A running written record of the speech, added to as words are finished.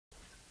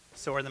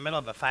So we're in the middle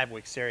of a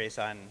 5-week series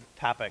on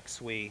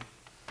topics we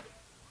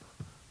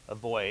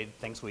avoid,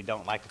 things we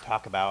don't like to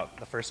talk about.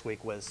 The first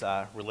week was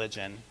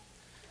religion.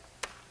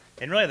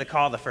 And really the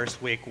call of the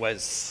first week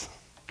was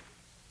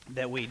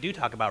that we do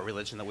talk about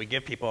religion, that we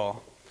give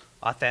people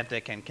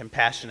authentic and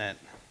compassionate.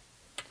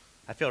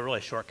 I feel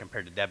really short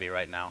compared to Debbie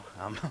right now.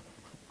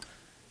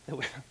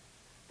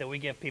 That we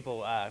give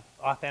people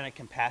authentic,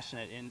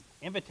 compassionate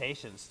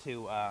invitations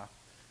to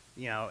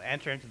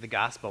enter into the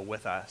gospel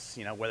with us,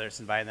 whether it's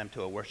inviting them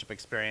to a worship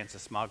experience, a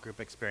small group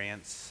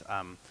experience,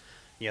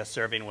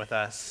 serving with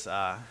us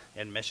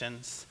in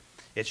missions.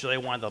 It's really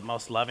one of the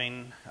most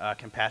loving,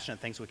 compassionate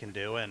things we can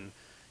do. And,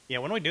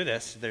 when we do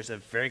this, there's a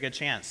very good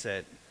chance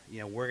that,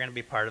 we're going to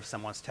be part of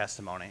someone's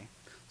testimony.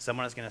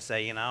 Someone is going to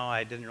say,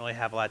 I didn't really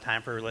have a lot of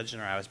time for religion,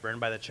 or I was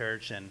burned by the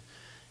church,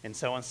 and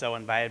so-and-so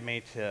invited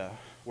me to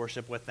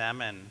worship with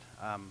them, and,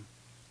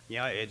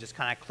 it just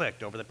kind of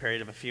clicked over the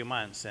period of a few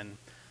months. And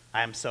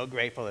I am so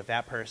grateful that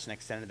that person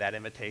extended that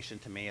invitation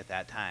to me at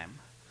that time.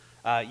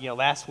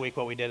 Last week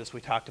what we did is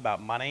we talked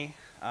about money.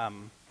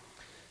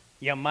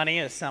 Money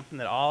is something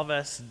that all of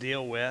us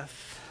deal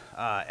with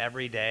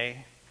every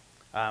day.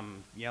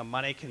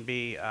 Money can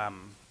be a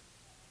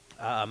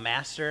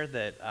master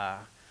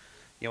that,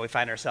 we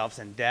find ourselves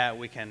in debt.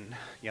 We can,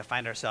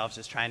 find ourselves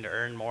just trying to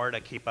earn more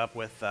to keep up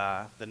with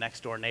the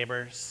next door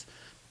neighbors.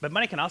 But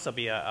money can also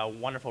be a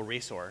wonderful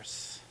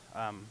resource.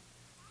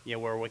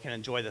 Where we can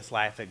enjoy this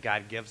life that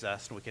God gives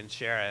us, and we can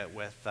share it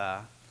with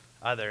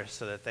others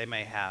so that they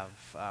may have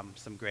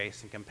some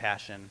grace and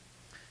compassion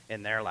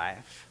in their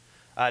life.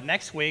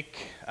 Next week,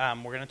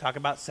 we're going to talk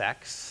about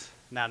sex.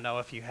 Now, know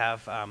if you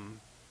have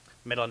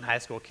middle and high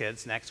school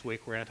kids, next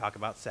week we're going to talk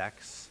about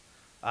sex.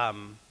 My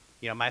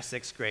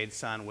 6th grade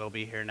son will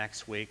be here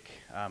next week.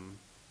 I'm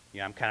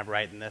kind of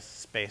writing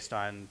this based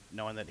on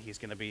knowing that he's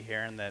going to be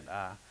here and that,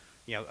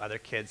 other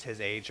kids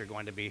his age are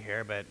going to be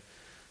here, but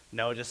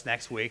know just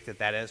next week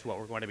that is what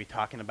we're going to be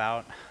talking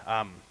about.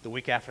 The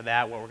week after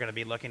that, what we're going to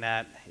be looking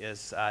at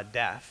is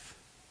death.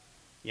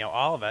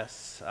 All of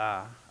us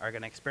are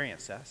going to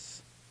experience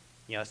this.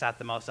 It's not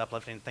the most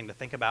uplifting thing to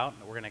think about.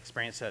 We're going to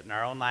experience it in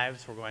our own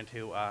lives. We're going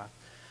to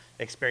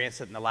experience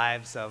it in the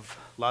lives of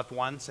loved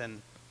ones.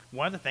 And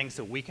one of the things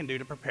that we can do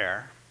to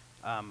prepare,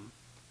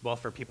 both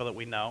for people that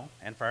we know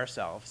and for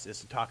ourselves,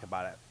 is to talk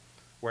about it.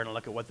 We're going to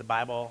look at what the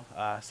Bible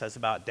says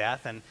about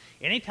death. And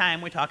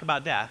anytime we talk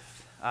about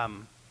death,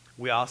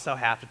 we also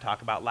have to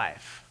talk about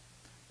life,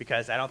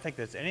 because I don't think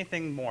there's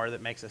anything more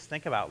that makes us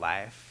think about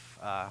life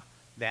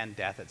than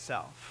death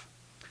itself.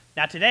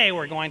 Now today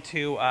we're going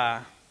to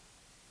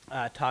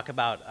talk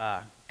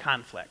about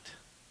conflict.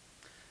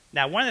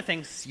 Now one of the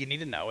things you need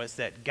to know is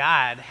that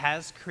God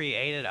has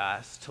created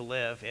us to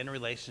live in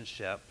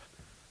relationship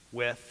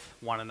with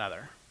one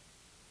another.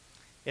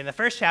 In the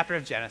first chapter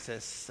of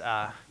Genesis,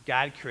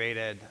 God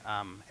created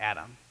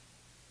Adam.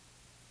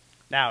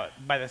 Now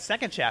by the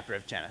second chapter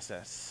of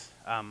Genesis,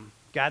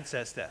 God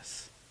says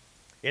this: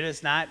 it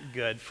is not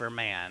good for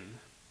man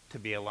to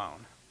be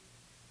alone.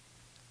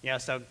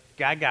 So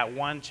God got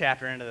one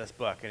chapter into this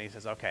book, and he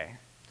says, okay,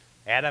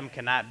 Adam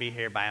cannot be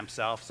here by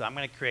himself, so I'm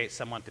going to create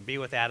someone to be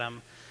with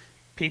Adam.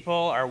 People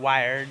are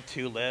wired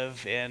to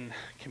live in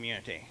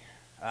community.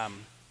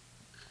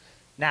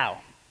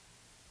 Now,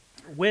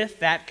 with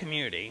that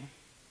community,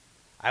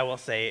 I will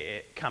say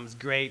it comes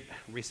great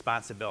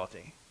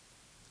responsibility.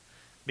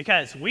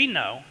 Because we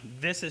know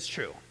this is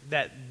true,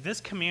 that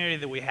this community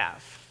that we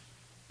have,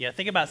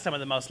 think about some of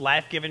the most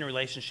life-giving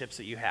relationships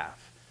that you have.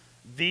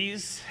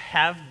 These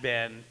have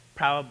been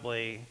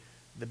probably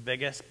the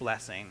biggest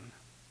blessing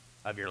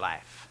of your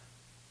life.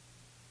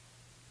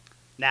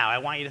 Now, I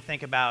want you to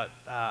think about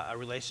a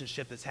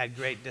relationship that's had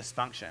great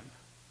dysfunction.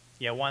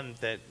 One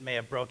that may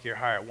have broke your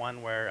heart,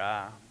 one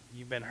where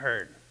you've been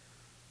hurt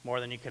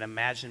more than you can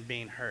imagine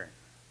being hurt.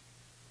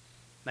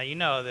 Now, you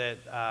know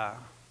that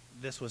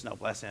this was no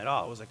blessing at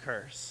all. It was a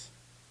curse.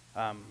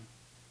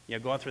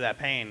 Going through that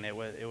pain, it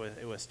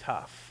was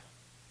tough.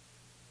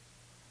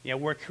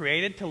 We're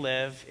created to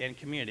live in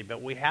community,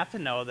 but we have to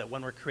know that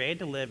when we're created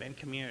to live in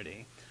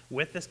community,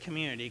 with this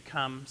community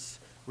comes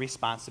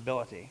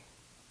responsibility.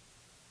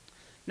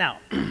 Now,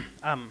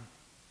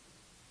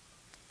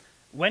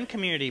 when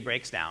community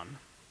breaks down,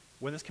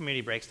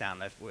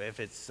 if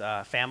it's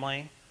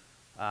family,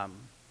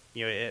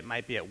 it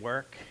might be at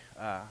work,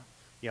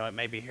 it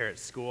may be here at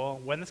school.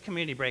 When this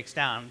community breaks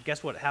down,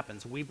 guess what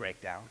happens? We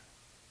break down.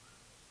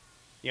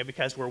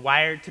 Because we're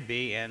wired to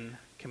be in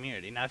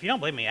community. Now, if you don't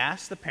believe me,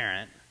 ask the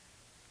parent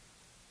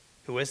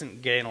who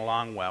isn't getting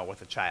along well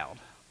with a child.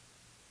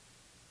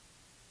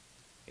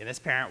 And this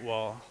parent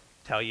will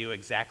tell you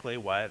exactly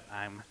what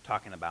I'm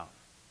talking about.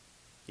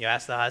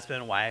 Ask the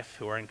husband and wife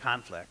who are in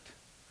conflict.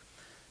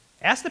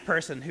 Ask the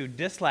person who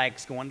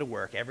dislikes going to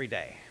work every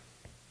day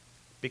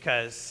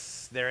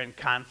because they're in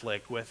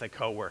conflict with a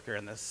coworker,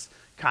 and this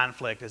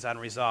conflict is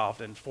unresolved.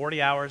 And 40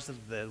 hours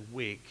of the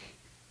week,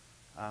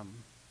 a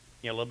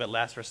little bit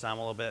less for some,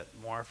 a little bit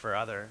more for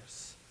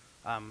others,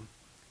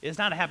 is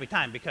not a happy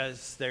time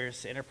because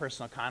there's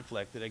interpersonal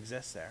conflict that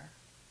exists there.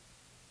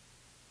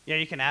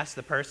 You can ask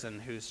the person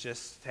who's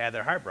just had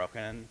their heart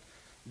broken, and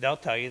they'll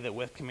tell you that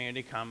with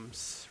community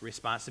comes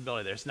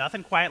responsibility. There's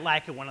nothing quite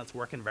like it when it's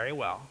working very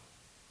well,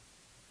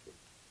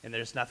 and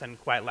there's nothing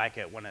quite like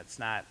it when it's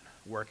not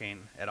working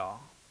at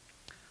all.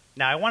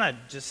 Now, I want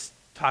to just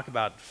talk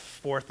about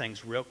 4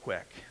 things real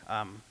quick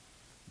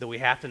that we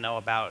have to know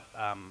about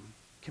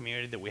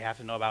community, that we have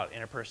to know about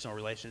interpersonal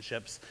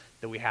relationships,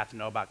 that we have to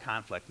know about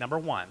conflict. Number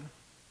 1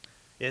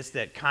 is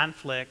that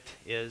conflict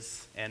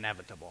is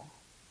inevitable.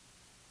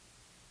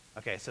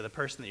 Okay, so the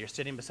person that you're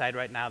sitting beside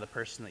right now, the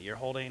person that you're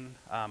holding,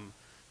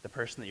 the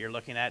person that you're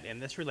looking at,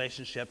 in this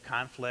relationship,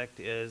 conflict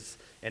is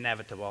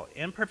inevitable.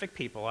 Imperfect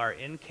people are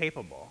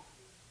incapable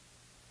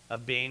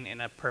of being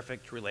in a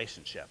perfect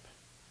relationship.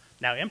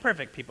 Now,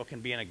 imperfect people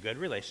can be in a good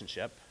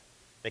relationship,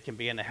 they can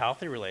be in a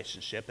healthy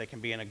relationship, they can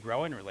be in a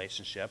growing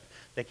relationship,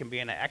 they can be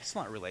in an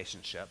excellent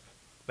relationship,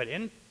 but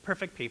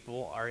imperfect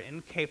people are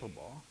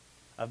incapable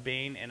of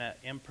being in a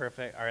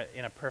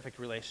perfect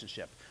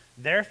relationship.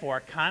 Therefore,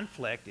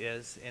 conflict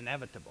is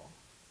inevitable.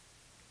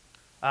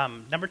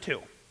 Number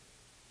 2,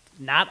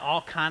 not all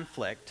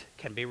conflict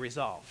can be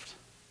resolved.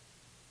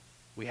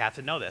 We have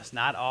to know this.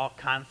 Not all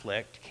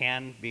conflict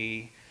can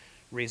be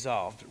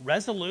resolved.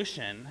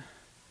 Resolution,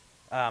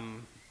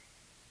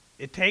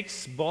 it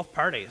takes both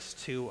parties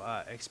to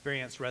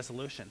experience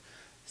resolution.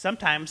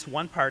 Sometimes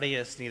one party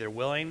is neither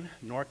willing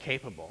nor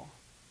capable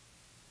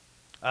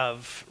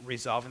of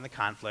resolving the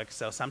conflict,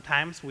 so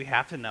sometimes we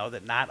have to know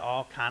that not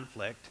all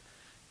conflict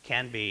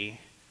can be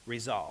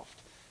resolved.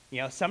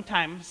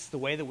 Sometimes the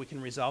way that we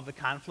can resolve the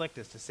conflict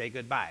is to say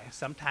goodbye.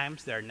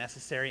 Sometimes there are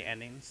necessary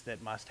endings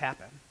that must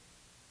happen.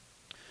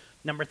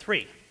 Number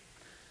 3,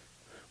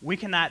 we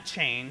cannot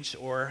change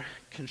or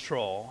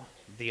control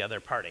the other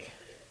party.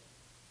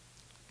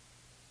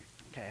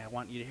 Okay, I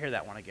want you to hear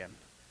that one again.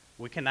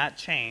 We cannot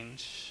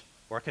change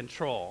or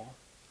control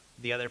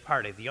the other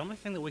party. The only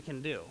thing that we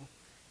can do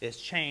is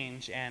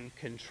change and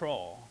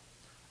control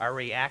our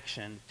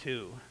reaction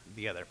to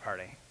the other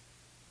party.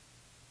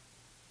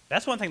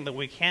 That's one thing that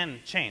we can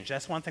change.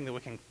 That's one thing that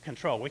we can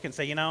control. We can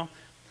say,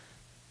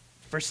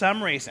 for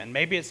some reason,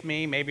 maybe it's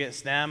me, maybe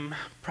it's them,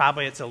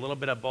 probably it's a little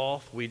bit of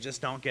both, we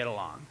just don't get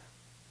along.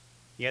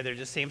 There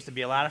just seems to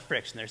be a lot of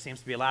friction. There seems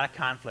to be a lot of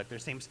conflict. There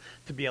seems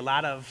to be a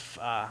lot of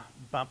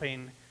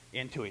bumping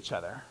into each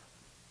other.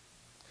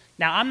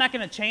 Now, I'm not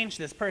going to change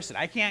this person.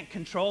 I can't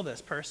control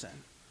this person.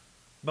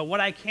 But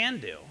what I can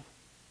do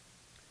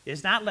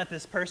is not let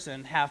this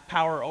person have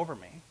power over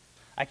me.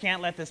 I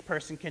can't let this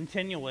person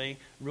continually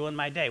ruin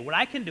my day. What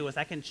I can do is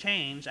I can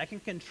change, I can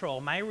control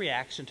my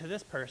reaction to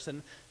this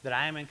person that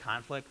I am in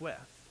conflict with.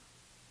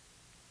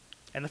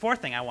 And the 4th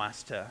thing I want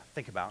us to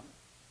think about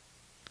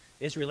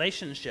is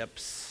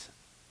relationships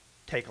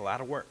take a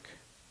lot of work.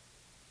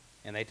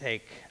 And they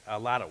take a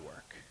lot of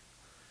work.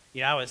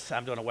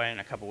 I'm doing a wedding in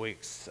a couple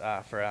weeks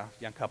for a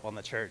young couple in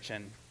the church,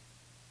 and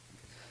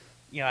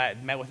I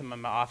met with them in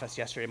my office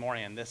yesterday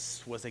morning, and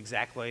this was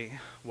exactly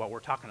what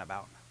we're talking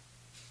about.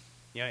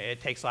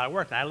 It takes a lot of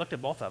work. And I looked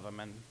at both of them,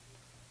 and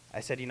I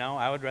said,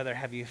 I would rather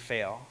have you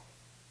fail,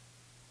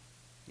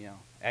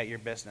 at your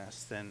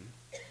business than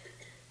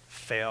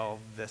fail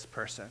this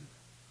person.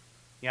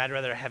 I'd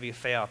rather have you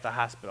fail at the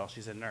hospital,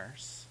 she's a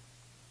nurse,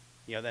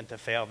 than to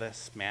fail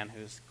this man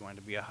who's going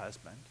to be a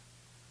husband.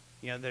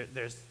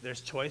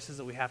 There's choices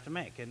that we have to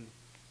make. And,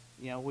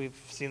 we've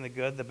seen the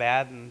good, the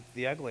bad, and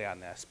the ugly on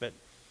this. But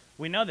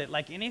we know that,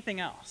 like anything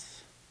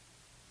else,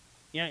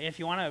 if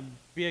you want to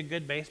be a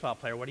good baseball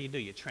player, what do?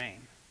 You train.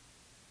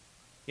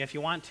 If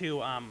you want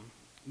to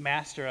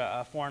master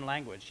a foreign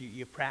language,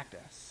 you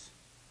practice.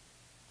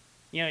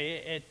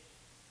 It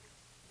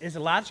is a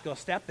logical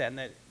step then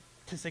that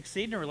to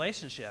succeed in a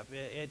relationship,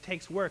 it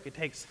takes work. It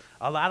takes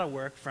a lot of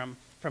work from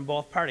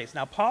both parties.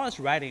 Now, Paul is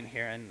writing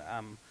here in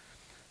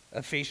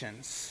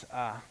Ephesians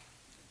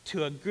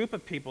to a group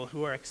of people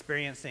who are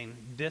experiencing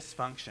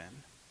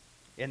dysfunction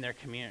in their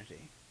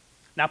community.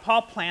 Now,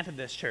 Paul planted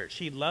this church.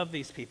 He loved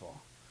these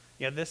people.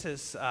 This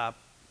is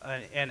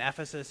in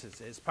Ephesus.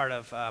 It's part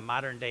of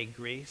modern-day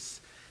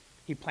Greece.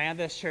 He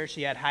planted this church.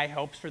 He had high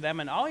hopes for them,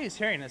 and all he's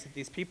hearing is that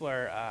these people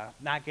are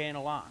not getting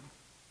along.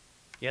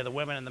 The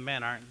women and the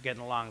men aren't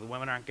getting along. The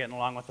women aren't getting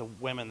along with the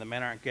women. The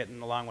men aren't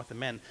getting along with the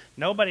men.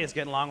 Nobody is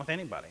getting along with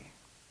anybody.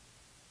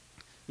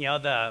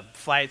 The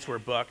flights were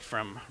booked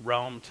from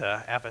Rome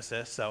to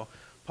Ephesus, so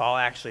Paul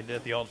actually did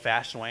it the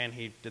old-fashioned way, and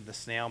he did the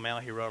snail mail.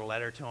 He wrote a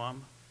letter to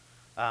them.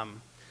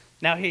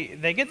 Now,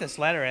 they get this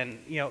letter, and,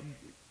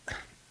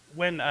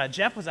 when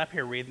Jeff was up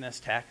here reading this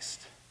text,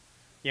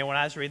 when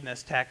I was reading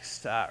this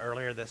text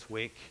earlier this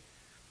week,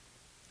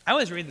 I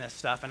was reading this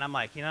stuff, and I'm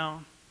like,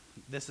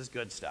 this is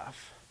good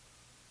stuff.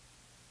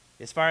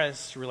 As far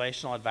as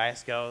relational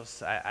advice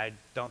goes, I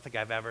don't think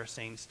I've ever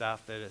seen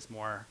stuff that is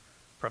more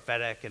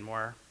prophetic and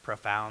more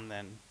profound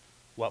than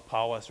what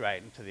Paul was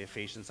writing to the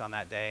Ephesians on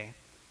that day.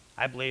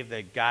 I believe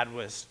that God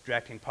was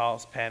directing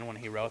Paul's pen when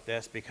he wrote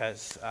this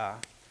because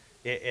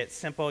it's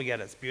simple, yet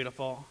it's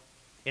beautiful.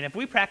 And if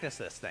we practice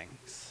these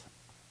things,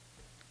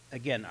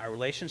 again, our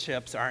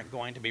relationships aren't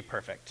going to be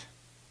perfect,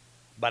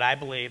 but I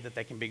believe that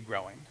they can be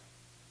growing.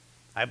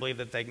 I believe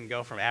that they can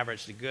go from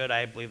average to good.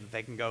 I believe that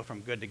they can go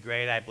from good to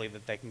great. I believe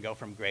that they can go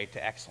from great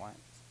to excellent.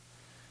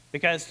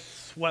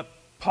 Because what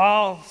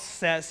Paul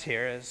says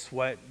here is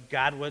what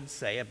God would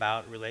say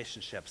about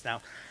relationships.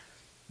 Now,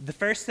 the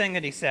first thing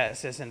that he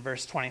says is in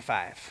verse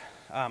 25,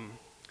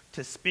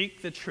 to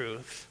speak the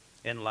truth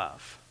in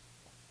love.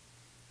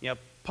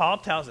 Paul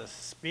tells us,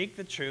 speak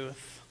the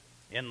truth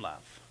in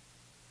love.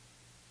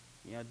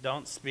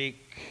 Don't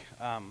speak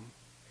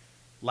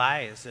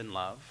lies in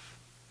love.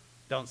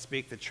 Don't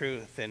speak the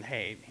truth in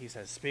hate. He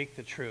says, speak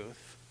the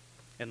truth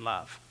in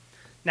love.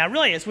 Now,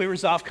 really, as we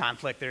resolve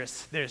conflict,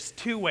 there's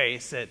two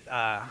ways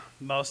that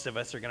most of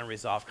us are going to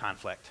resolve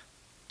conflict.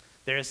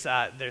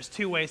 There's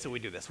two ways that we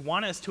do this.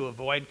 One is to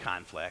avoid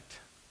conflict,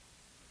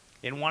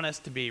 and one is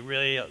to be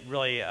really,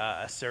 really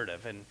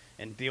assertive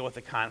and deal with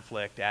the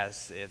conflict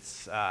as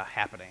it's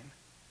happening.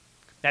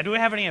 Now, do we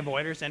have any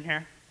avoiders in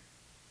here?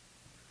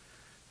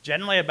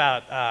 Generally,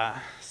 about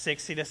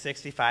 60 to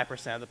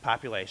 65% of the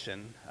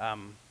population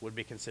would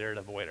be considered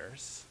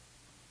avoiders.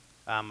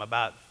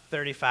 About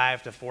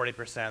 35 to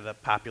 40% of the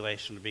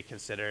population would be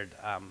considered,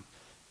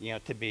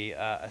 to be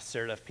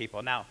assertive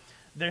people. Now,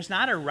 there's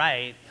not a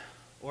right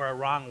or a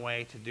wrong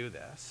way to do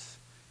this.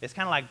 It's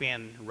kind of like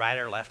being right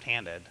or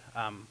left-handed.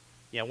 One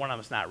of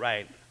them's not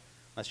right.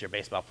 Unless you're a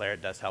baseball player,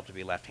 it does help to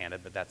be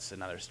left-handed, but that's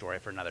another story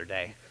for another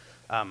day.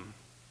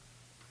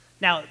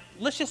 Now,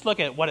 let's just look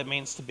at what it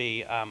means to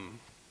be an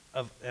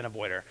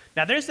avoider.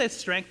 Now, there's a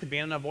strength to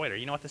being an avoider.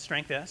 You know what the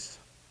strength is?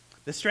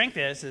 The strength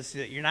is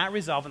that you're not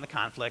resolving the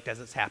conflict as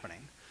it's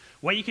happening.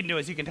 What you can do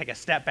is you can take a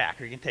step back,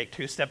 or you can take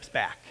 2 steps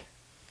back.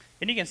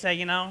 And you can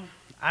say,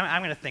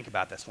 I'm going to think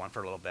about this one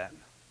for a little bit.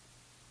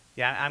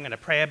 I'm going to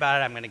pray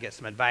about it. I'm going to get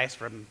some advice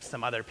from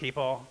some other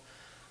people.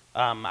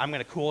 I'm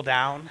going to cool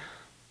down.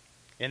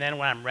 And then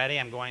when I'm ready,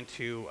 I'm going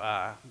to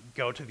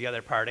go to the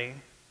other party.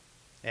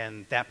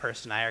 And that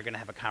person and I are going to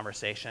have a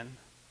conversation.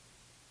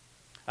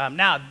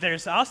 Now,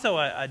 there's also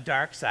a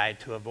dark side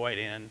to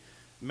avoiding. And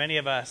many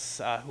of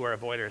us who are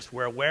avoiders,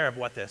 we're aware of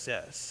what this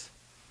is.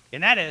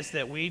 And that is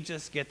that we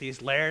just get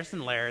these layers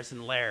and layers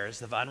and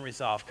layers of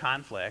unresolved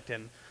conflict.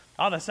 And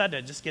all of a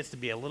sudden, it just gets to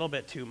be a little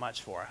bit too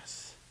much for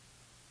us.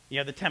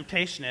 The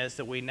temptation is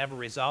that we never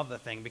resolve the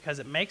thing because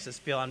it makes us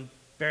feel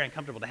very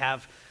uncomfortable to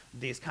have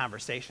these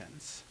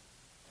conversations.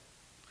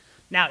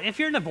 Now, if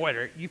you're an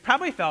avoider, you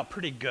probably felt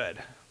pretty good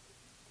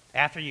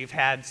after you've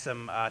had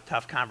some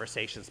tough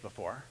conversations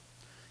before.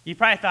 You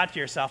probably thought to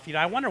yourself,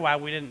 I wonder why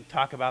we didn't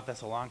talk about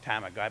this a long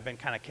time ago. I've been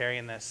kind of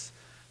carrying this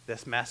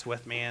mess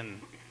with me,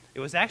 and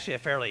it was actually a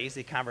fairly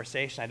easy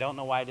conversation. I don't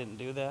know why I didn't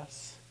do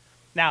this.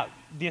 Now,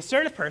 the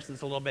assertive person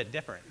is a little bit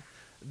different.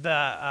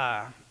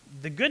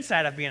 The good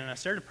side of being an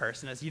assertive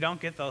person is you don't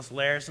get those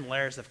layers and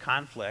layers of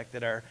conflict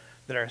that are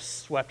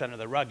swept under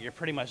the rug. You're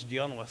pretty much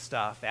dealing with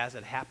stuff as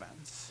it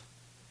happens.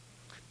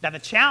 Now, the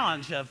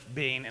challenge of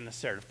being an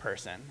assertive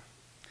person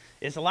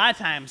is a lot of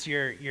times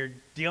you're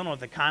dealing with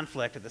the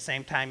conflict at the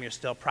same time you're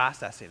still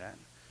processing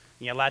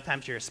it. A lot of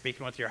times you're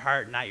speaking with your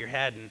heart, not your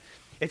head. And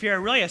if you're a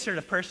really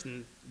assertive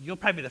person, you'll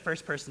probably be the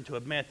first person to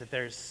admit that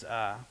there's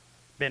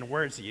been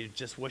words that you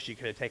just wish you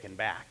could have taken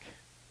back.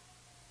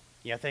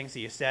 Things that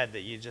you said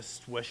that you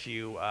just wish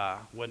you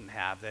wouldn't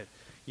have, that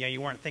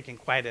you weren't thinking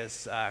quite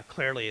as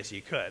clearly as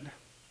you could.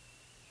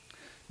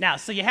 Now,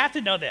 so you have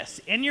to know this.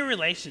 In your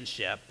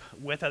relationship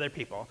with other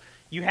people,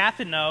 you have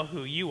to know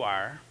who you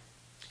are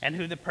and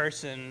who the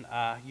person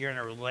you're in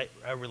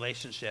a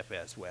relationship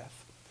is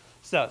with.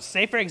 So,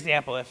 say for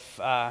example, if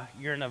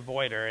you're an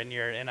avoider and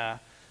you're in a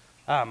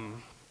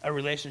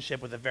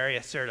relationship with a very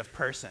assertive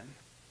person,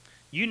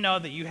 you know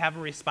that you have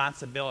a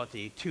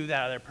responsibility to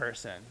that other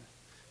person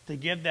to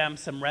give them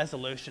some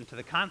resolution to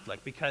the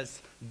conflict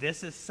because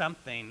this is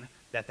something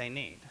that they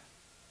need.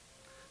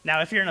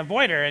 Now, if you're an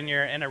avoider and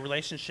you're in a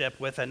relationship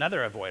with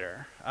another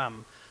avoider,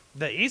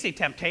 the easy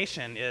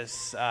temptation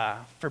is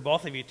for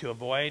both of you to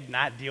avoid,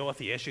 not deal with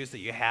the issues that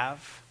you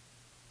have.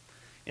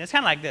 And it's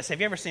kind of like this. Have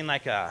you ever seen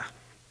like a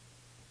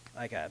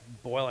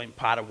boiling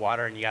pot of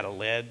water and you got a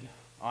lid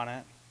on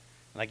it?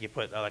 Like you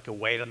put like a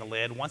weight on the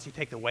lid. Once you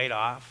take the weight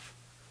off,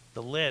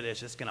 the lid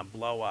is just going to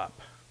blow up.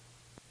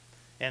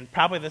 And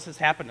probably this has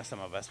happened to some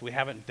of us. We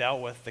haven't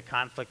dealt with the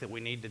conflict that we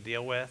need to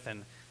deal with,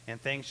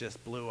 and things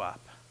just blew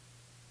up.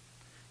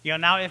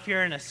 Now if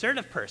you're an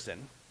assertive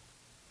person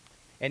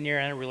and you're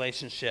in a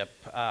relationship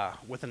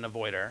with an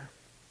avoider,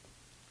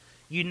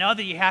 you know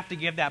that you have to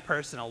give that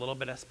person a little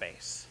bit of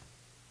space.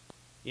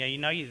 You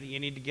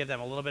need to give them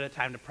a little bit of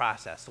time to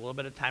process, a little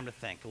bit of time to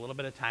think, a little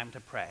bit of time to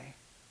pray.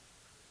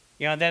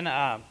 Then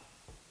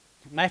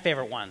my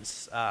favorite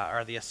ones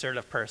are the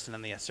assertive person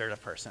and the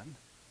assertive person.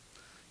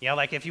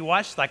 Like if you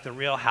watch like the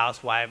Real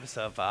Housewives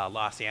of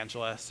Los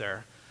Angeles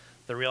or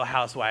the Real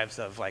Housewives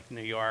of like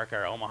New York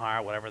or Omaha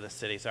or whatever the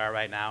cities are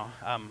right now,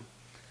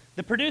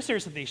 the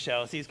producers of these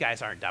shows, these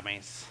guys aren't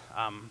dummies.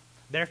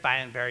 They're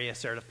finding very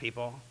assertive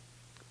people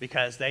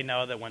because they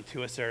know that when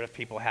two assertive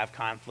people have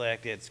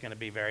conflict, it's going to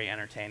be very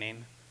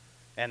entertaining.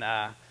 And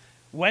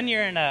when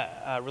you're in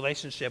a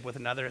relationship with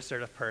another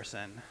assertive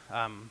person,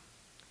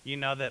 you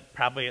know that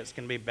probably it's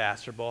going to be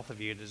best for both of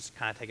you to just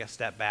kind of take a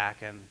step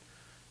back. And,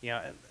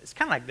 it's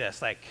kind of like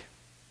this. Like,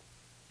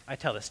 I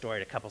tell this story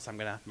to couples I'm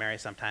going to marry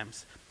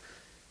sometimes.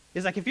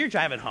 It's like if you're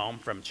driving home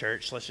from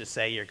church, let's just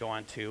say you're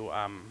going to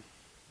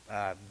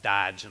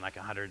Dodge in like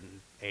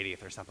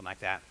 180th or something like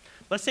that.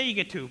 Let's say you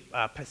get to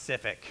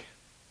Pacific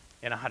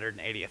in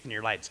 180th and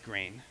your light's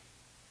green.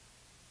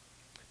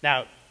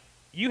 Now,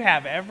 you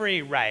have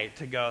every right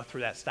to go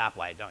through that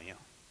stoplight, don't you?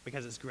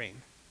 Because it's green.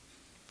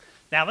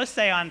 Now, let's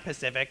say on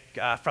Pacific,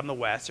 from the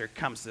west, there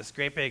comes this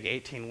great big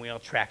 18-wheel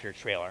tractor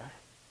trailer.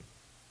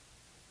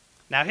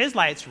 Now, his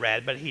light's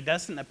red, but he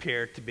doesn't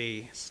appear to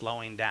be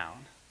slowing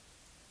down.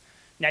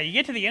 Now, you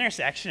get to the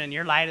intersection, and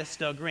your light is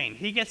still green.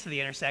 He gets to the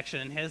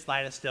intersection, and his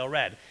light is still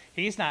red.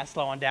 He's not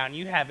slowing down.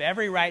 You have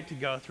every right to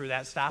go through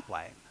that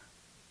stoplight.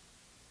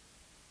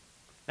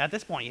 Now, at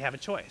this point, you have a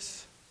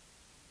choice.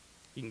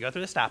 You can go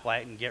through the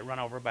stoplight and get run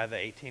over by the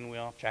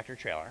 18-wheel tractor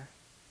trailer.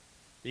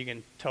 You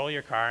can tow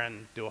your car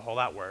and do a whole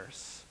lot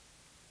worse.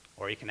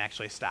 Or you can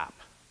actually stop.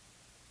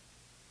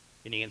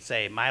 And you can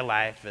say, my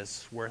life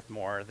is worth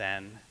more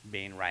than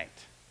being right.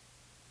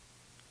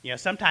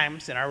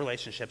 Sometimes in our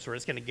relationships, we're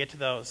just going to get to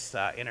those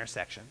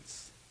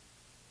intersections.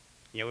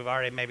 We've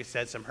already maybe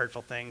said some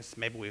hurtful things.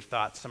 Maybe we've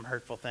thought some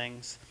hurtful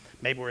things.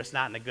 Maybe we're just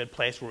not in a good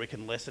place where we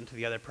can listen to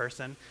the other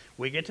person.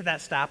 We get to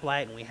that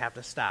stoplight and we have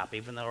to stop,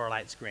 even though our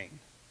light's green.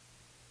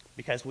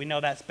 Because we know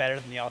that's better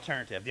than the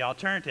alternative. The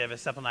alternative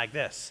is something like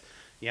this.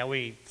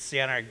 We see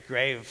on our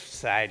grave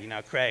side,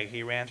 Craig,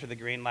 he ran through the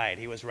green light.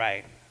 He was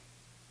right.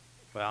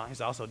 Well,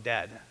 he's also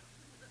dead.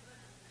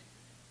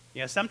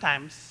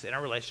 Sometimes in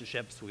our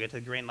relationships, we get to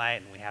the green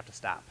light and we have to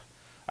stop.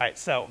 All right,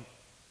 so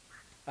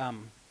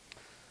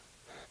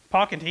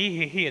Paul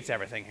he hits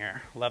everything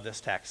here. Love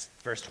this text.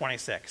 Verse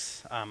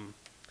 26.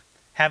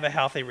 Have a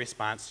healthy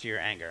response to your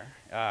anger.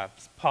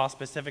 Paul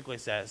specifically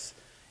says,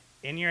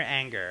 in your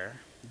anger,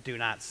 do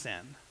not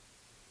sin.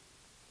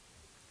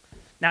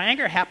 Now,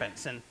 anger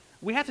happens, and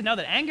we have to know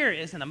that anger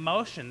is an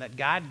emotion that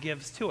God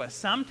gives to us.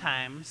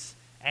 Sometimes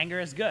anger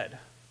is good.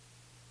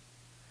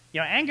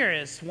 Anger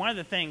is one of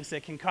the things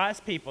that can cause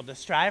people to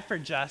strive for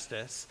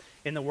justice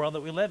in the world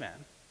that we live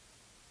in.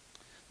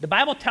 The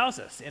Bible tells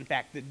us, in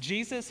fact, that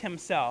Jesus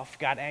himself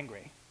got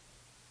angry.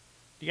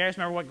 Do you guys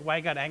remember why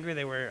he got angry?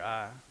 They were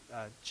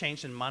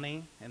changing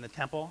money in the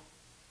temple,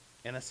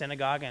 in the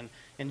synagogue,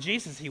 and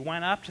Jesus, he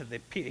went up to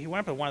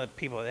one of the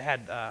people that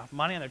had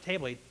money on their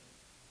table. He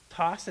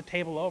tossed the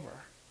table over.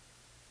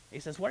 He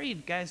says, "What are you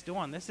guys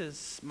doing? This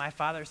is my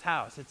Father's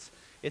house.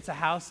 It's a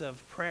house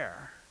of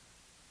prayer."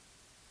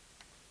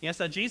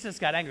 So Jesus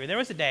got angry. There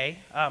was a day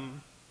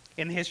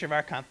in the history of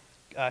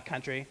our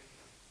country,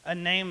 a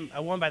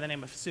woman by the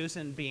name of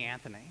Susan B.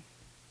 Anthony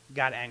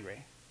got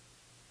angry.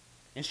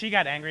 And she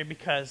got angry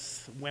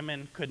because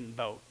women couldn't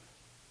vote.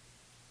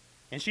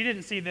 And she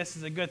didn't see this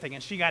as a good thing.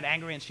 And she got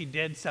angry and she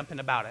did something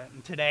about it.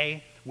 And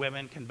today,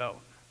 women can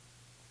vote.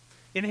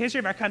 In the history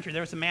of our country,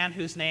 there was a man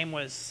whose name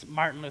was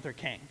Martin Luther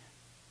King.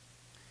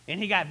 And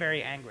he got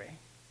very angry.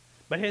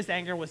 But his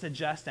anger was a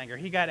just anger.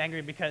 He got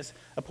angry because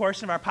a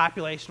portion of our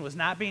population was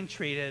not being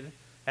treated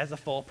as a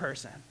full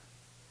person.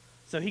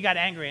 So he got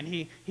angry and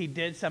he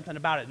did something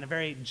about it in a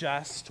very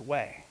just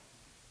way.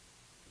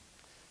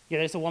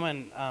 There's a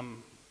woman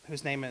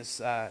whose name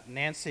is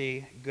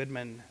Nancy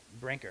Goodman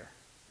Brinker.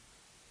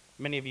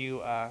 Many of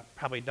you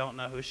probably don't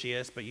know who she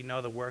is, but you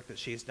know the work that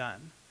she's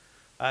done.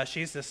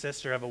 She's the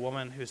sister of a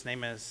woman whose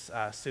name is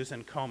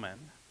Susan Komen,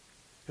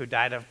 who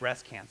died of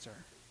breast cancer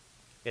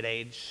at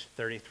age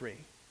 33.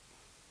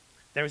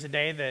 There was a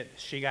day that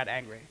she got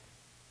angry,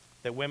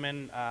 that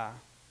women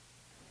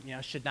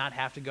should not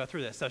have to go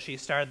through this. So she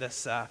started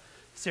this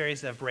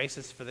series of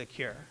Races for the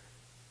Cure.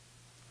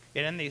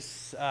 And in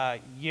these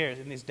years,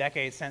 in these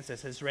decades since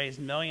this, has raised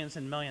millions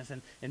and millions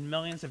and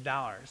millions of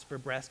dollars for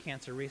breast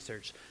cancer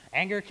research.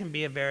 Anger can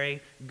be a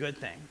very good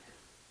thing.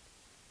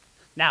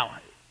 Now,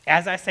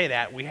 as I say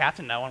that, we have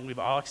to know, and we've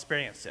all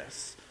experienced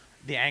this,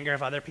 the anger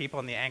of other people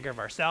and the anger of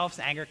ourselves.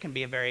 Anger can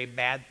be a very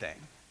bad thing.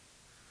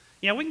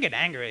 We can get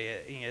angry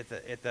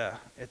at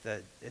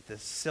the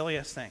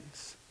silliest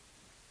things.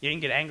 You can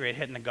get angry at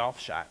hitting a golf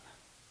shot.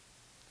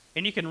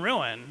 And you can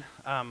ruin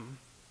an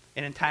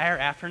entire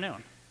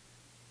afternoon.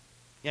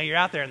 You're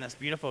out there in this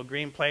beautiful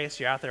green place.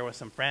 You're out there with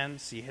some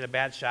friends. You hit a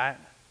bad shot.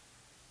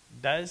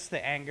 Does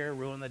the anger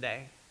ruin the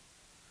day?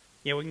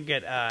 We can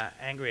get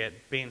angry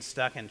at being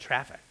stuck in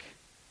traffic.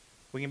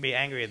 We can be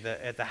angry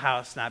at the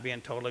house not being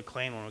totally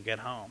clean when we get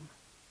home.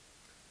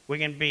 We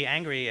can be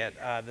angry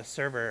at the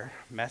server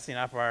messing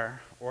up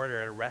our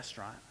order at a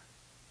restaurant.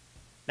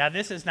 Now,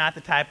 this is not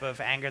the type of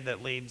anger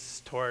that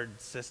leads toward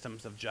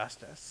systems of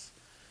justice.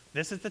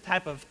 This is the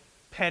type of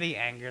petty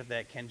anger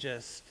that can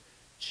just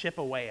chip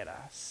away at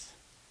us.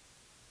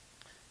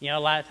 A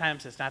lot of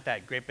times it's not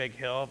that great big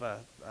hill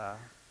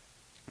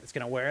it's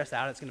going to wear us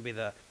out. It's going to be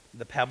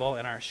the pebble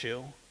in our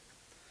shoe.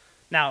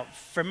 Now,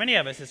 for many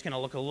of us, it's going to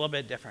look a little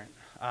bit different.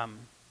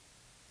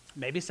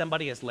 Maybe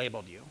somebody has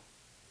labeled you,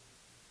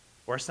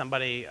 or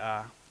somebody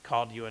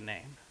called you a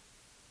name.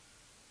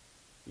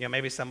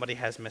 Maybe somebody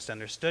has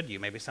misunderstood you.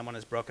 Maybe someone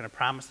has broken a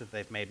promise that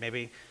they've made.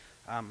 Maybe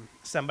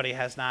somebody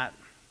has not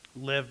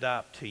lived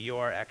up to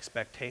your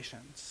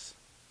expectations.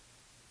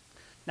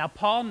 Now,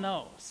 Paul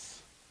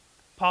knows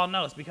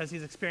because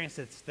he's experienced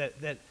it,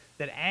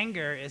 that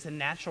anger is a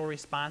natural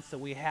response that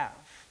we have.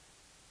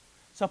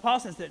 So Paul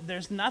says that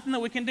there's nothing that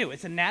we can do.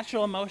 It's a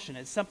natural emotion.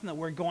 It's something that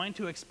we're going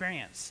to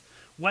experience.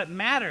 What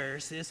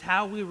matters is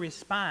how we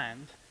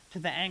respond to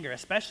the anger,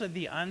 especially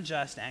the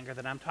unjust anger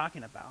that I'm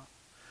talking about.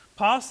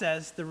 Paul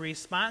says the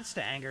response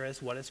to anger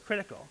is what is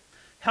critical.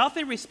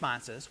 Healthy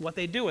responses, what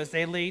they do is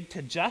they lead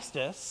to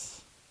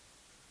justice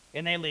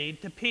and they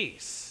lead to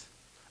peace.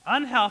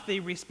 Unhealthy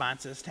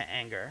responses to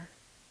anger,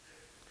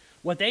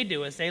 what they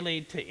do is they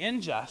lead to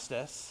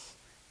injustice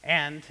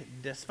and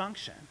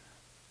dysfunction.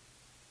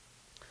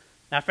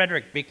 Now,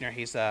 Frederick Buechner,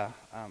 he's a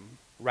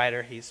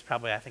writer. He's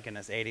probably, I think, in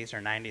his 80s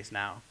or 90s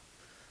now.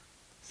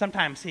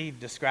 Sometimes he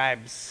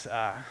describes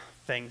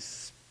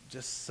things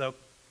just so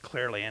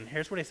clearly, and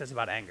here's what he says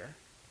about anger.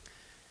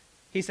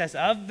 He says,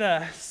 of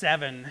the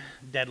 7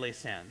 deadly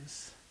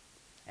sins,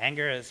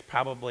 anger is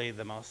probably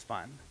the most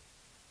fun.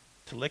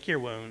 To lick your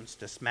wounds,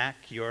 to smack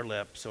your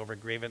lips over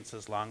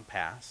grievances long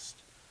past,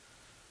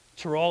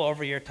 to roll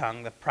over your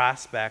tongue the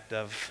prospect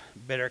of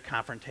bitter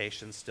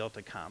confrontation still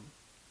to come,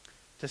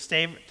 to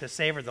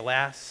savor the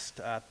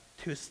last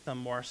toothsome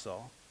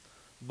morsel,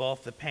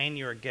 both the pain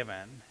you are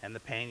given and the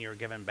pain you are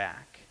given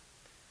back.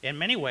 In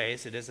many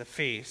ways, it is a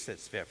feast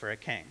that's fit for a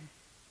king.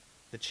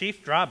 The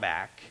chief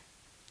drawback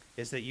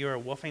is that you are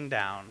wolfing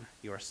down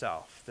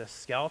yourself. The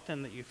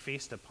skeleton that you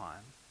feast upon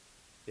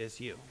is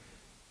you.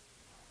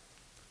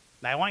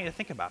 Now, I want you to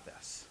think about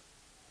this,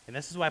 and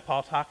this is why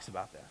Paul talks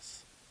about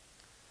this.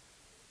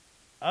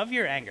 Of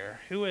your anger,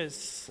 who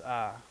is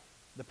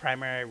the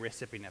primary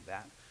recipient of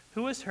that?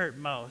 Who is hurt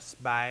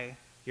most by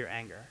your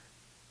anger?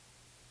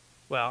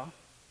 Well,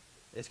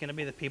 it's going to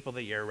be the people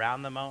that you're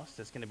around the most.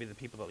 It's going to be the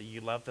people that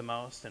you love the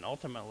most. And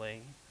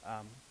ultimately,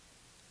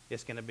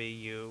 it's going to be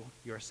you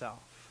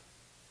yourself.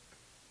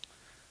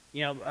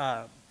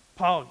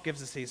 Paul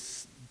gives us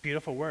these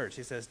beautiful words.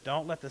 He says,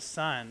 don't let the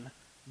sun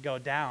go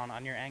down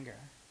on your anger.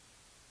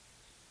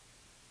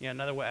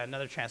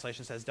 Another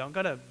translation says, don't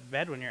go to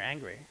bed when you're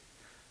angry.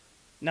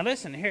 Now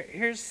listen,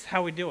 here's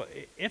how we do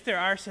it. If there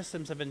are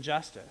systems of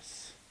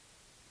injustice,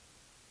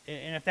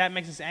 and if that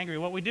makes us angry,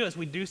 what we do is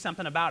we do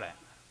something about it.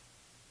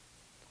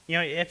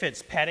 If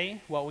it's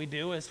petty, what we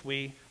do is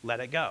we let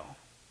it go.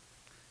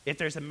 If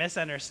there's a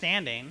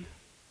misunderstanding,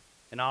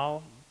 and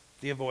all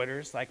the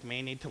avoiders like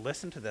me need to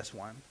listen to this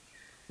one,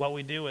 what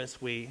we do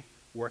is we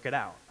work it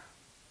out.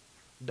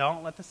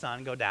 Don't let the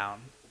sun go down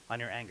on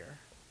your anger.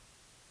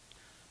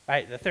 All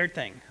right, the third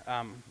thing,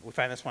 we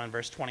find this one in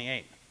verse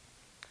 28.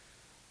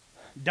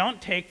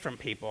 Don't take from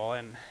people,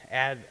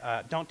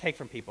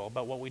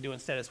 but what we do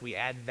instead is we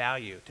add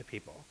value to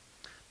people.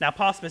 Now,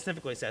 Paul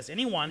specifically says,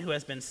 anyone who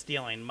has been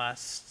stealing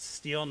must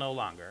steal no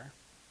longer,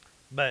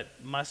 but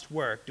must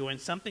work, doing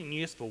something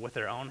useful with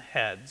their own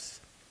heads,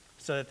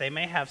 so that they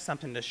may have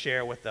something to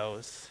share with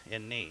those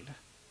in need.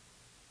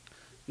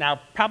 Now,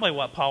 probably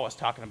what Paul was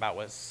talking about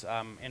was,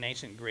 in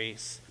ancient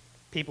Greece,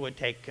 people would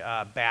take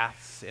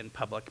baths in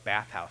public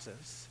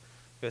bathhouses.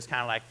 It was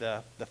kind of like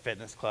the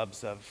fitness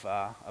clubs of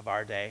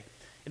our day.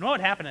 And what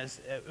would happen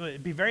is it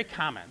would be very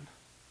common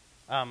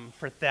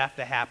for theft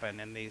to happen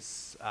in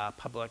these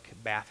public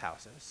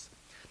bathhouses.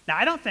 Now,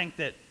 I don't think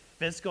that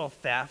physical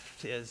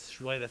theft is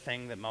really the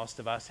thing that most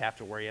of us have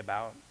to worry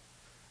about.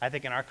 I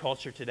think in our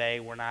culture today,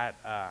 we're not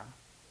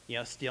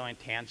stealing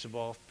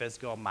tangible,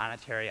 physical,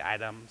 monetary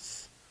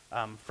items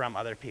from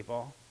other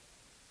people.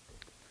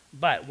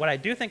 But what I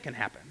do think can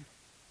happen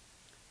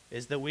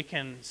is that we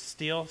can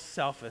steal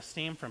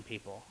self-esteem from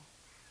people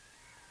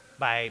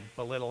by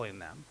belittling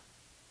them.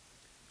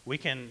 We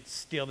can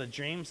steal the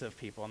dreams of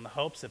people and the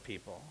hopes of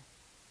people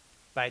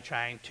by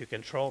trying to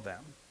control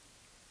them.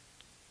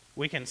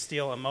 We can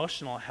steal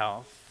emotional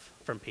health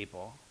from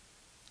people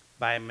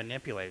by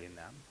manipulating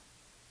them.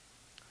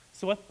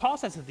 So what Paul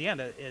says at the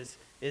end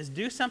is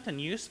do something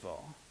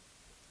useful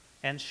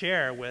and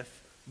share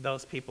with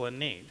those people in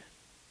need.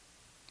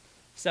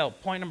 So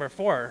point number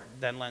 4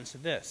 then lends to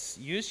this.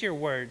 Use your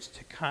words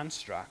to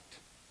construct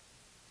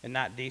and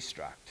not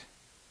destruct.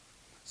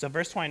 So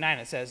verse 29,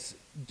 it says,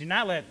 do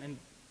not let, and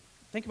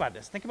think about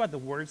this, think about the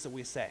words that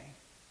we say.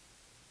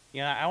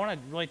 I want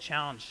to really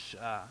challenge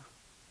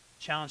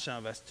some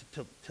of us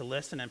to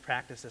listen and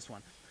practice this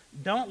one.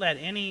 Don't let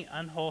any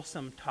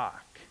unwholesome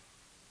talk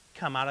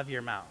come out of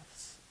your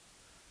mouths,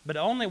 but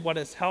only what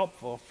is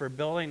helpful for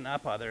building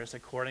up others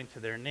according to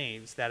their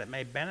needs, that it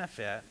may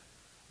benefit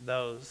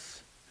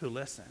those who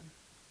listen.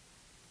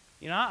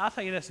 I'll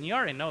tell you this, and you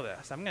already know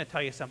this. I'm going to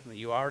tell you something that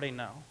you already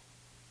know.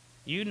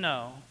 You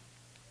know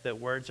that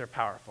words are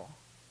powerful.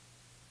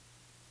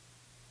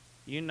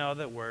 You know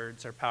that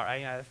words are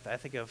powerful. I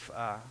think of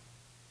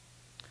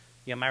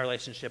my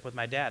relationship with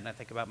my dad, and I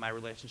think about my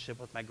relationship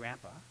with my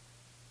grandpa.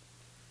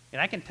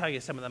 And I can tell you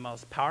some of the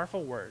most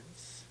powerful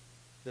words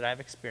that I've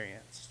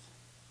experienced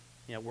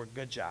were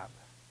good job.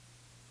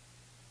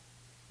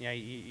 You know,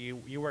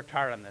 you worked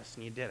hard on this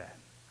and you did it.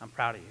 I'm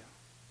proud of you.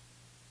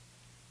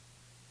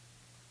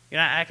 You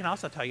know, I can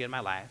also tell you in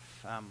my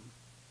life,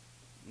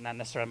 not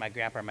necessarily my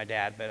grandpa or my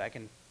dad, but I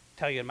can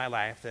tell you in my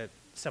life that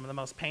some of the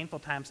most painful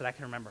times that I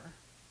can remember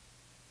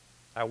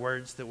are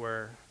words that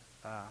were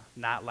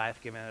not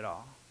life-giving at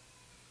all.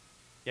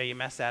 Yeah, you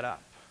messed that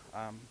up.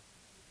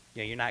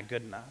 Yeah, you're not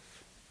good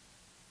enough.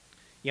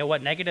 You know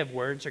what negative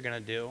words are going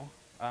to do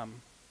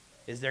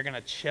is they're going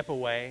to chip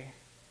away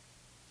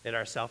at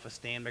our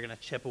self-esteem. They're going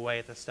to chip away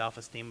at the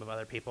self-esteem of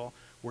other people.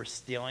 We're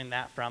stealing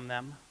that from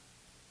them.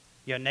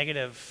 You know,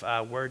 negative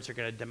words are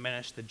going to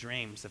diminish the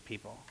dreams of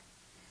people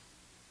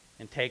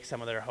and take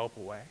some of their hope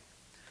away.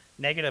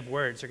 Negative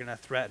words are going to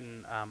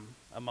threaten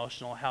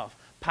emotional health.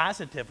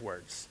 Positive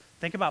words.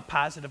 Think about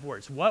positive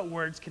words. What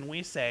words can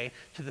we say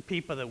to the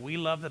people that we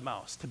love the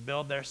most to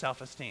build their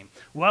self-esteem?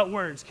 What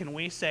words can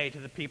we say to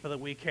the people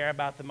that we care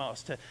about the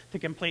most, to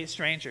complete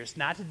strangers,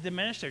 not to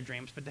diminish their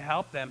dreams, but to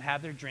help them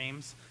have their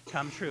dreams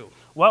come true?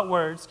 What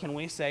words can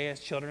we say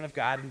as children of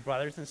God and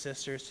brothers and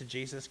sisters to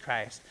Jesus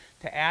Christ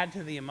to add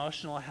to the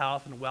emotional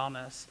health and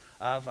wellness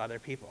of other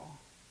people?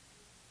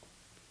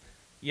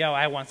 You know,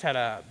 I once had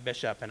a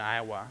bishop in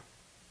Iowa,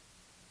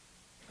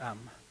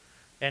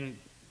 and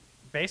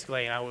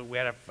basically, you know, we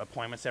had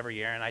appointments every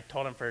year, and I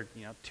told him for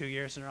 2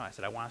 years in a row, I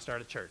said, I want to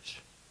start a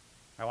church.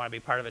 I want to be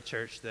part of a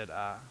church that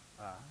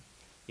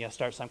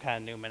start some kind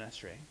of new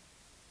ministry.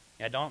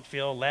 I don't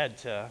feel led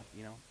to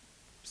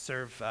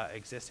serve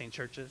existing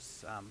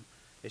churches.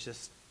 It's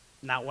just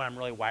not what I'm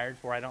really wired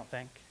for, I don't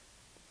think.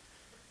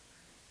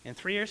 And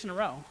 3 years in a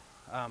row,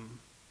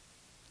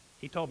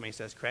 he told me, he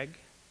says, Craig,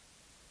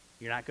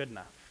 you're not good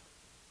enough.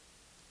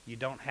 You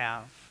don't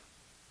have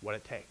what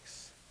it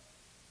takes.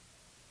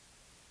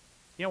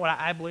 You know what?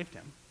 I believed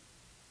him.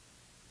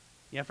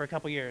 You know, for a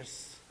couple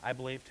years, I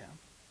believed him.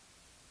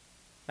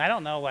 I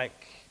don't know, like,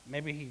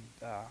 maybe he,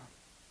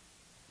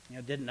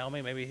 didn't know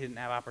me. Maybe he didn't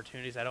have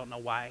opportunities. I don't know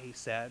why he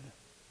said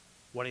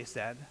what he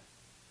said.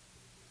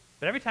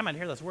 But every time I'd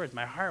hear those words,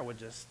 my heart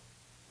would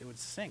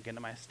sink into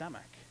my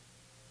stomach.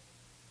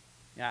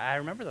 Yeah, I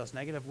remember those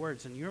negative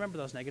words, and you remember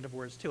those negative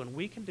words too, and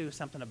we can do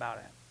something about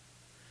it.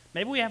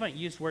 Maybe we haven't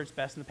used words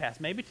best in the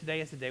past. Maybe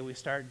today is the day we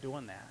start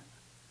doing that.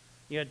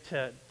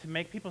 To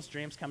make people's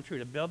dreams come true,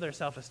 to build their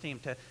self-esteem,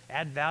 to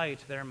add value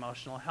to their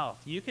emotional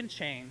health. You can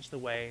change the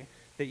way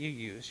that you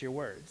use your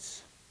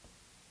words.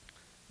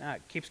 Now,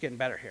 it keeps getting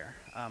better here.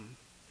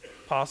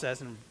 Paul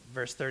says in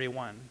verse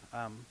 31,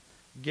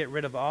 get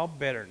rid of all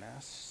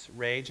bitterness,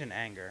 rage and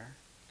anger,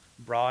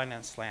 brawling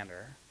and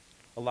slander,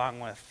 along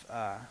with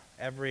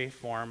every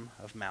form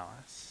of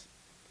malice.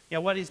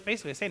 What he's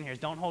basically saying here is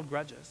don't hold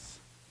grudges.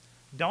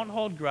 Don't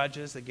hold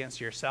grudges against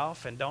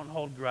yourself, and don't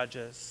hold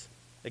grudges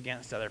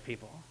against other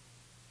people.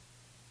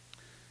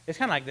 It's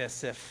kind of like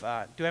this. If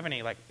do we have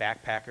any like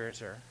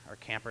backpackers or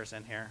campers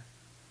in here?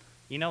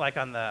 Like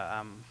on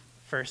the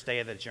first day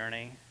of the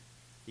journey,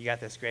 you got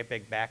this great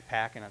big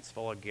backpack and it's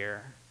full of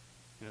gear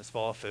and it's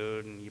full of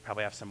food, and you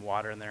probably have some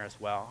water in there as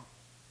well.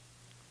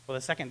 Well,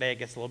 the second day it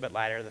gets a little bit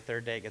lighter, the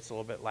third day it gets a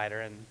little bit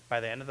lighter, and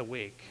by the end of the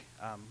week,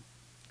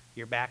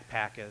 your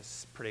backpack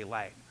is pretty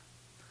light.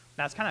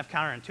 Now, it's kind of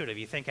counterintuitive.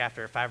 You think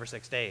after 5 or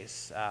 6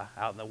 days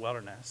out in the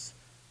wilderness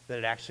that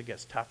it actually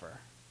gets tougher.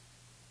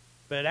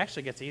 But it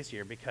actually gets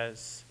easier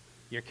because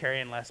you're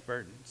carrying less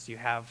burdens. You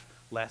have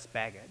less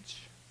baggage.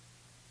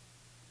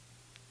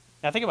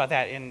 Now think about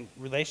that. In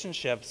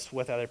relationships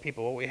with other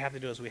people, what we have to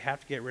do is we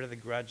have to get rid of the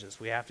grudges.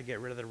 We have to get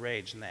rid of the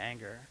rage and the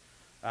anger.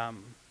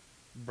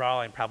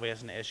 Brawling probably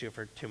isn't an issue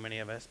for too many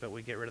of us, but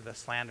we get rid of the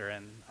slander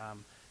and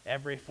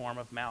every form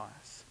of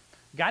malice.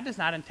 God does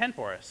not intend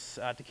for us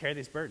to carry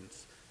these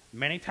burdens.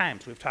 Many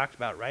times we've talked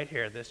about right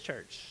here at this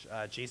church,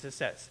 Jesus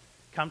says,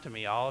 come to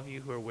me, all of you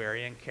who are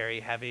weary and carry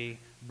heavy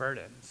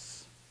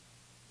burdens.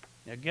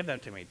 Give them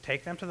to me.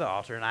 Take them to the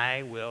altar, and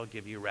I will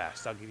give you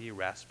rest. I'll give you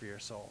rest for your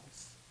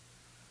souls.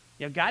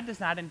 God does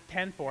not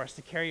intend for us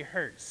to carry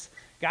hurts.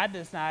 God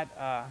does not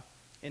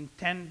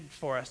intend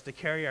for us to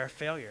carry our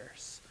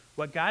failures.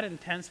 What God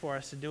intends for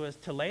us to do is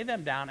to lay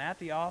them down at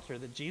the altar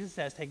that Jesus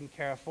has taken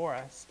care of for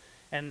us,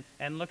 and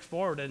look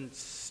forward and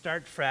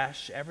start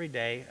fresh every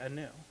day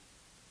anew.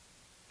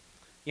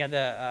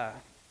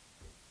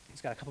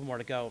 It's got a couple more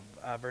to go.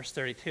 Verse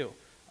 32,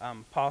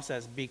 Paul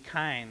says, be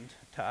kind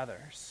to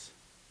others.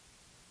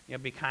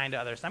 Be kind to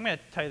others. I'm going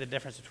to tell you the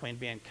difference between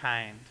being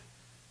kind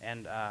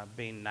and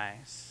being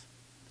nice.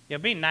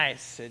 Being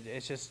nice,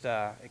 it's just,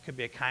 it could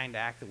be a kind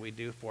act that we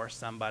do for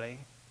somebody.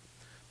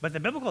 But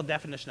the biblical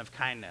definition of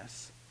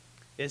kindness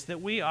is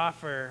that we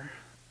offer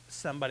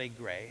somebody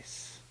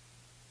grace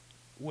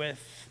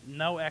with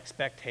no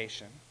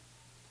expectation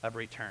of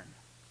return.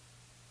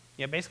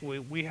 Basically,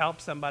 we help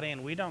somebody,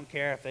 and we don't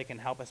care if they can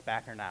help us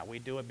back or not. We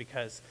do it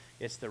because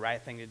it's the right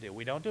thing to do.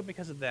 We don't do it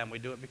because of them. We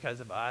do it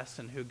because of us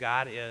and who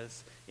God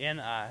is in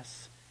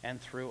us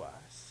and through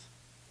us.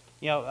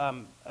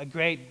 A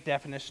great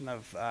definition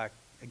of, a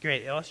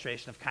great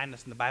illustration of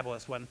kindness in the Bible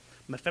is when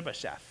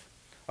Mephibosheth.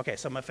 Okay,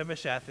 so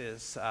Mephibosheth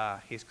is,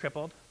 he's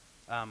crippled,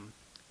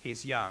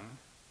 he's young,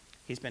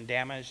 He's been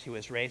damaged. He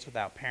was raised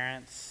without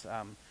parents.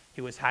 He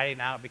was hiding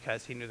out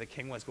because he knew the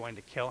king was going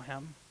to kill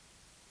him.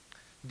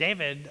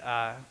 David,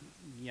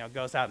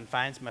 goes out and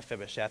finds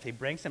Mephibosheth. He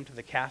brings him to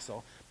the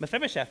castle.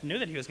 Mephibosheth knew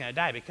that he was going to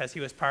die because he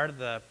was part of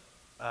the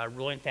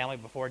ruling family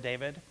before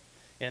David.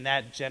 In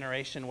that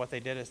generation, what they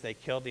did is they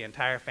killed the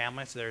entire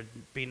family so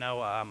there'd be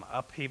no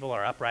upheaval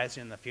or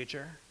uprising in the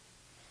future.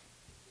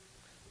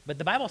 But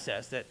the Bible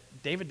says that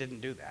David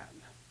didn't do that.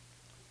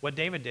 What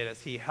David did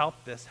is he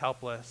helped this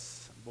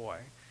helpless boy.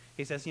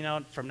 He says,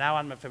 from now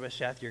on,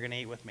 Mephibosheth, you're going to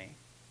eat with me.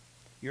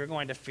 You're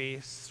going to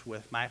feast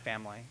with my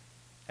family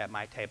at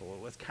my table.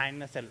 It was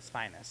kindness at its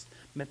finest.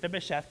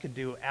 Mephibosheth could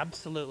do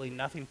absolutely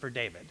nothing for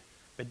David,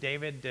 but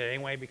David did it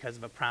anyway because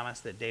of a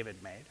promise that David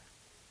made.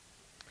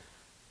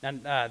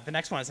 Now, the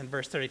next one is in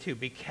verse 32,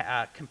 be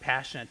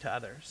compassionate to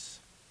others.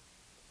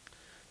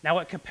 Now,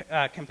 what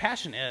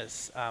compassion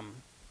is,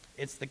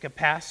 it's the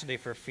capacity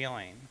for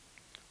feeling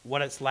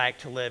what it's like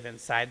to live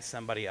inside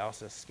somebody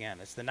else's skin.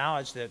 It's the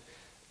knowledge that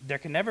there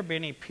can never be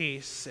any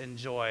peace and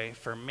joy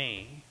for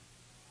me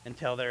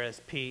until there is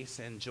peace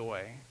and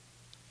joy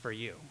for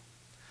you.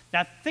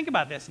 Now, think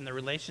about this in the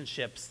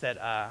relationships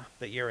that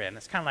you're in.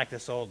 It's kind of like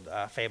this old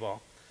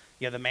fable.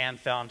 The man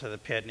fell into the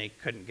pit and he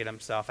couldn't get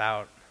himself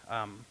out.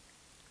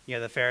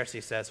 The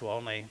Pharisee says, well,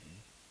 only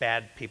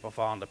bad people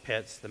fall into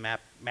pits. The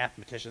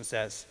mathematician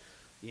says,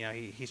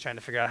 he's trying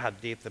to figure out how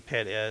deep the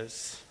pit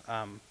is.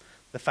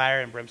 The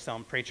fire and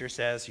brimstone preacher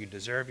says, you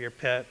deserve your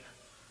pit.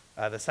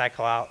 The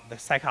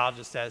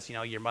psychologist says,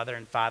 your mother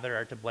and father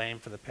are to blame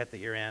for the pit that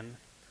you're in.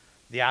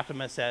 The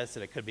optimist says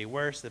that it could be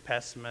worse. The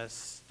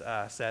pessimist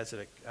says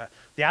that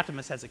the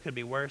optimist says it could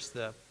be worse.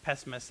 The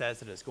pessimist says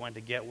that it's going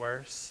to get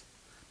worse.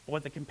 But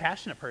what the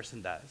compassionate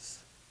person does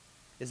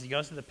is he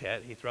goes to the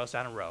pit, he throws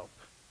down a rope,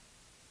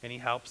 and he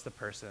helps the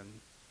person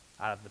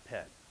out of the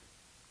pit.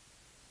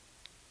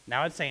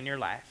 Now I'd say in your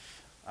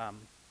life,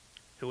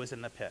 who is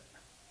in the pit?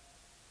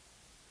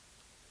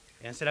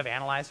 And instead of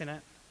analyzing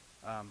it,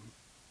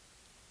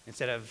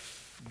 instead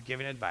of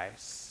giving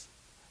advice,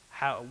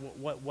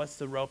 what's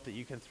the rope that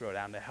you can throw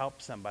down to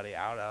help somebody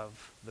out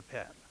of the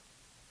pit?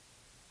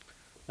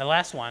 The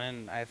last one,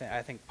 and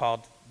I think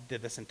Paul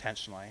did this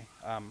intentionally.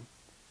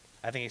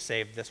 I think he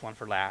saved this one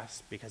for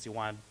last because he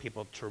wanted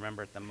people to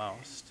remember it the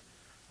most.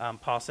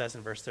 Paul says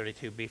in verse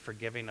 32, be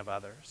forgiving of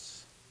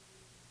others.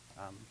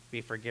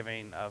 Be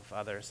forgiving of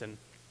others. And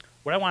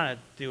what I want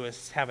to do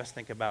is have us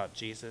think about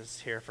Jesus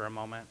here for a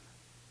moment.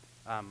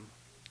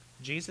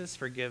 Jesus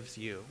forgives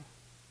you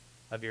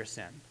of your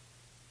sin.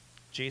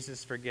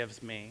 Jesus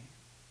forgives me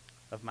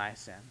of my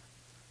sin.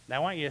 Now I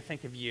want you to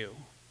think of you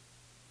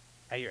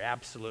at your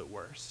absolute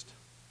worst.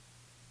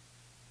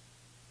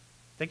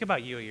 Think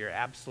about you at your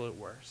absolute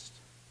worst.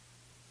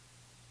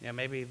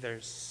 Maybe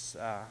there's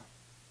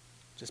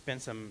just been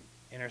some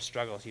inner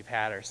struggles you've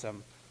had, or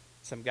some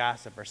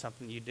gossip, or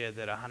something you did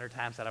that 100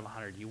 times out of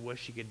 100 you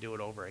wish you could do it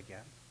over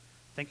again.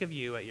 Think of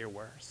you at your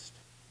worst.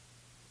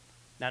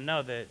 Now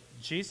know that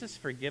Jesus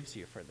forgives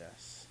you for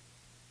this.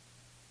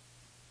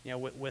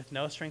 With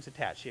no strings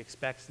attached. He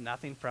expects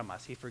nothing from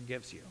us. He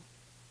forgives you.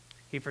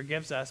 He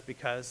forgives us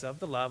because of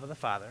the love of the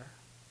Father,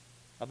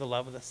 of the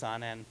love of the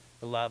Son, and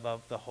the love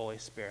of the Holy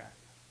Spirit.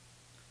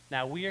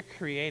 Now, we are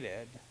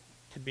created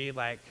to be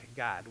like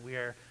God. We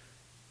are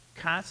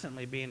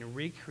constantly being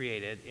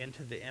recreated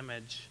into the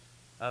image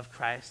of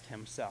Christ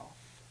himself.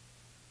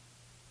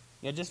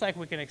 Just like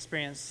we can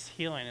experience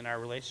healing in our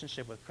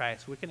relationship with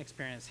Christ, we can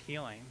experience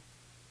healing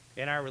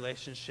in our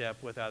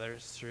relationship with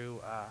others through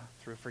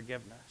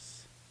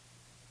forgiveness.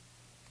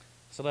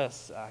 So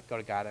let's go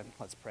to God and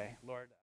let's pray. Lord.